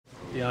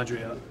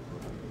DeAndre,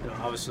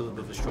 obviously a little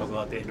bit of a struggle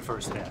out there in the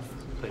first half.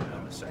 Played well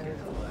in the second.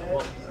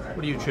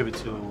 What do you attribute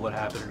to what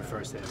happened in the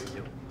first half of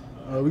you?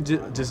 We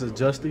just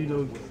adjusted,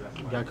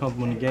 got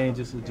comfortable in the game,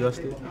 just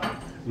adjusted.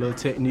 Little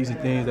techniques and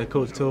things that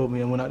coach told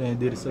me and went out there and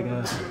did the second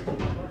half.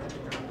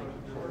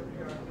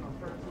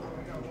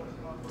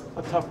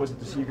 How tough was it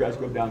to see you guys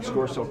go down,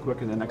 score so quick,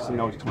 and the next thing you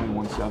know it's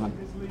 21-7?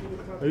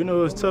 It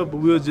was tough, but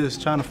we were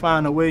just trying to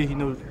find a way,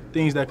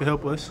 things that could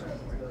help us.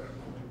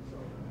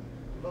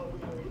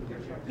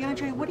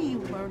 DeAndre, what are you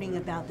learning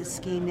about this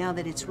game now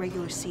that it's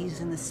regular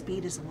season? The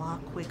speed is a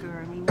lot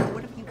quicker. I mean,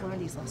 what have you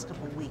learned these last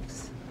couple of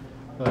weeks?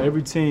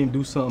 Every team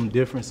do something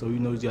different, so you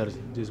got to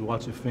just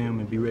watch your film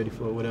and be ready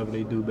for whatever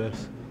they do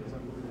best.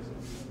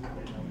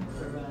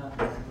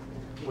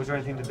 Was there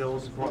anything the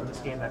Bills brought in this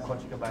game that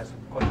caught you guys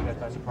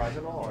by surprise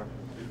at all? Or?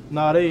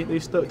 Nah, they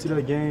stuck to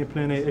their game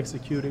plan. They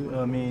executed.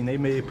 I mean, they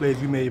made plays.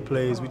 We made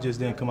plays. We just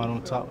didn't come out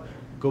on top.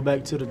 Go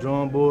back to the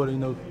drawing board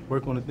and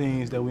work on the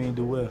things that we didn't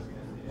do well.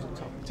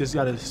 Just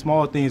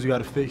small things we got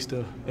to fix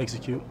to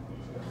execute.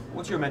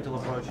 What's your mental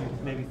approach? You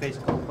maybe face a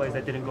couple plays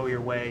that didn't go your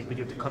way, but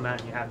you have to come out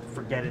and you have to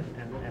forget it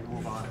and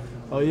move on.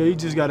 Oh yeah, you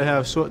just got to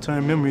have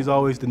short-term memories.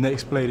 Always the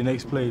next play.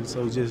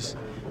 So just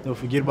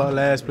forget about the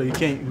last play. You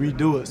can't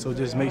redo it. So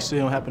just make sure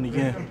it don't happen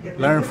again.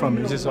 Learn from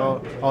it. It's just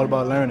all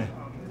about learning.